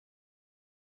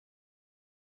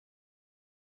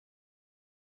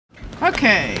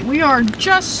Okay, we are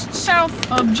just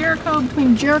south of Jericho,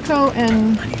 between Jericho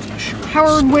and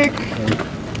Howardwick,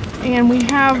 and we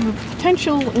have a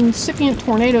potential incipient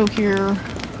tornado here.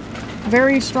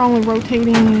 Very strongly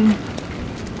rotating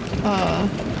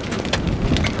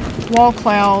wall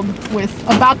cloud with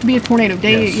about to be a tornado.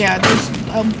 Yes. Yeah, there's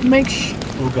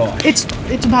oh gosh. It's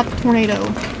about the tornado.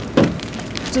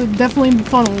 It's definitely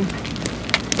funnel.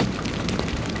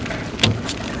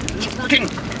 It's working.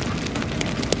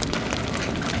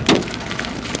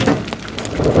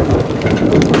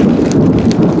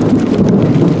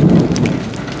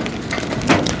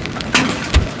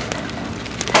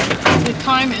 The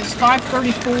time is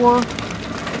 5:34.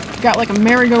 Got like a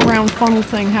merry-go-round funnel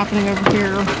thing happening over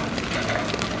here.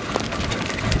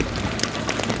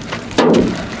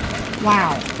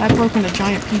 Wow, that broke into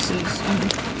giant pieces.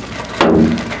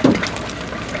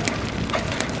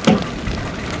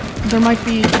 There might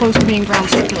be close to being ground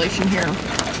circulation here.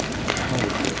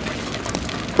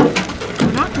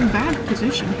 We're not in bad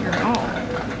position here at all.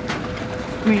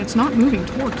 I mean, it's not moving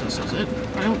towards us, is it?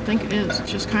 I don't think it is.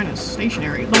 It's just kind of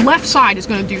stationary. The left side is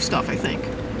going to do stuff, I think.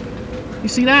 You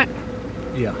see that?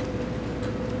 Yeah.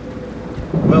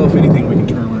 Well, if anything, we can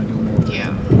turn around and do more.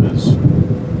 Yeah. Because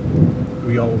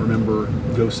we all remember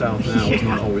go south now is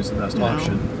not always the best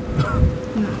option.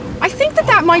 No. I think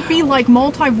that might be like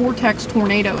multi-vortex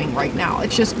tornadoing right now.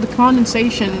 It's just the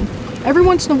condensation. Every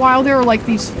once in a while there are like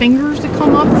these fingers that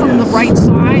come up from the right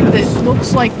side that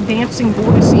looks like dancing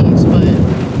vortices, but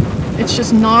it's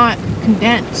just not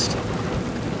condensed.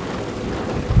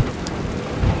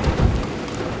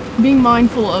 Being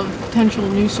mindful of potential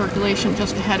new circulation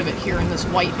just ahead of it here in this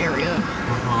white area.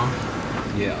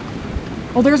 Yeah.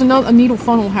 Oh, there's a needle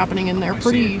funnel happening in there.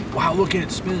 Pretty. Wow, look at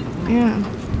it spin. Yeah.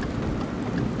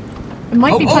 It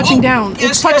might be touching down.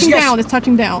 Yes, it's touching down. It's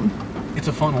touching down. It's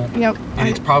a funnel. Yep. And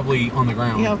it's probably on the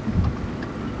ground. Yep.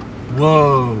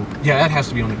 Whoa. Yeah, that has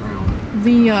to be on the ground.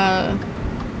 The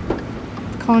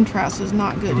contrast is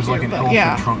not good. It was here, like an but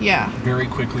elephant trunk. Yeah. Very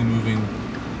quickly moving.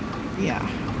 Yeah.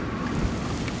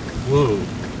 Whoa.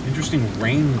 Interesting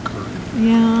rain curve.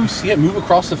 Yeah. You see it move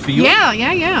across the field? Yeah,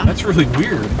 yeah, yeah. That's really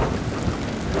weird.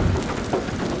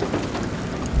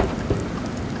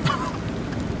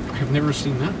 I've never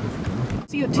seen that before.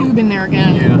 See the tube in there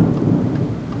again. Yeah.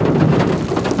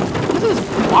 This is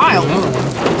wild. Another one.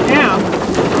 Yeah.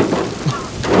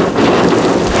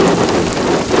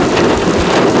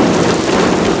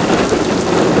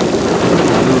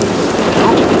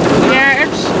 Yeah,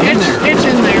 it's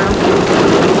in there.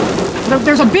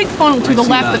 There's a big funnel to the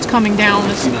left that's coming down.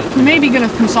 It's maybe going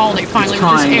to consolidate finally with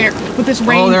this air, with this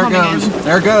rain coming in.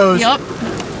 There it goes. Yep.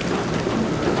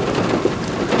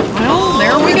 Well,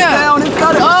 there we go. Down. It's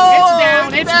got it. Oh,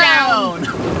 It's down.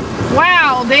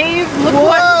 Wow, Dave, look Whoa.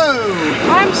 what.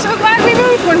 I'm so glad we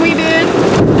moved when we did.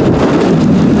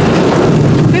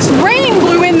 This rain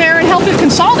blew in there and helped it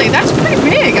consolidate. That's pretty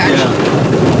big, actually.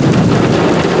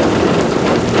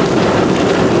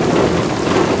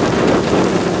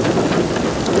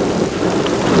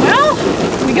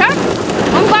 Yeah.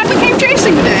 I'm glad we came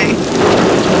chasing today.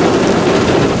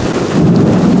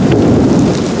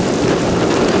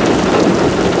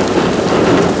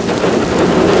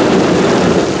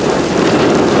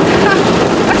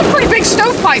 That's a pretty big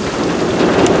stovepipe.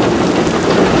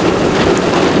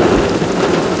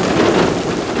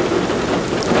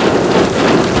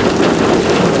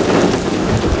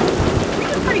 We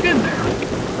did pretty good there.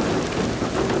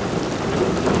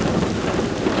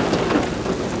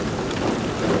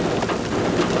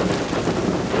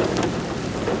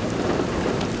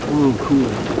 Oh, cool.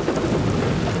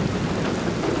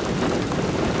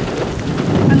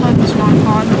 I love this rock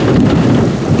pod.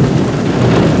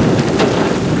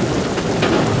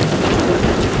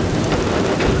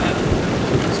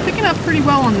 It's picking up pretty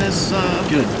well on this.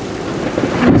 Good.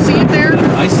 Can you see it there?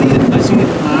 I see it. I see it.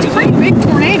 It's a pretty big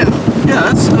tornado.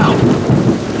 Yeah, that's out.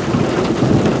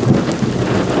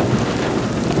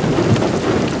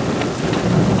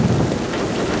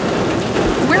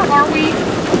 Where are we?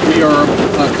 We are a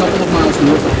couple of miles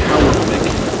north of Howardwick.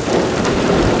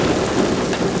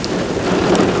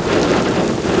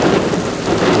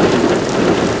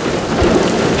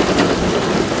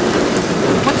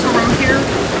 What's the road here?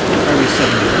 Highway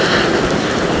 70.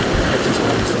 Texas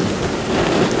Highway 70.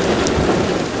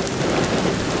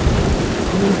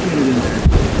 We'll get it in there.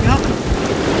 Yep.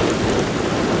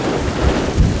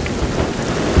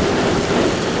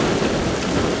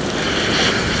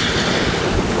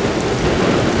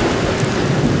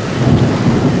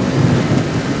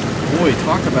 Boy,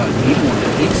 talk about needle on a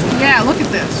haystack. Yeah, look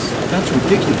at this. That's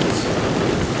ridiculous.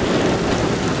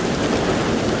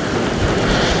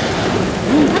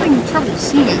 I'm having trouble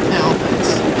seeing it now.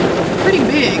 It's pretty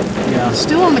big. Yeah. It's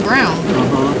still on the ground,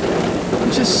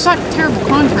 which is such terrible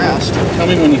contrast. Tell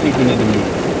me when you think we need to move.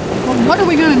 Well, what are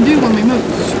we going to do when we move?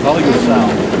 Probably go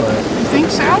south, but You think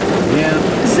south? yeah.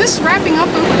 Is this wrapping up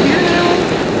over here now?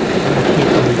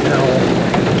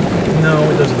 No,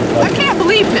 it doesn't look I like it. can't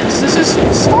believe this.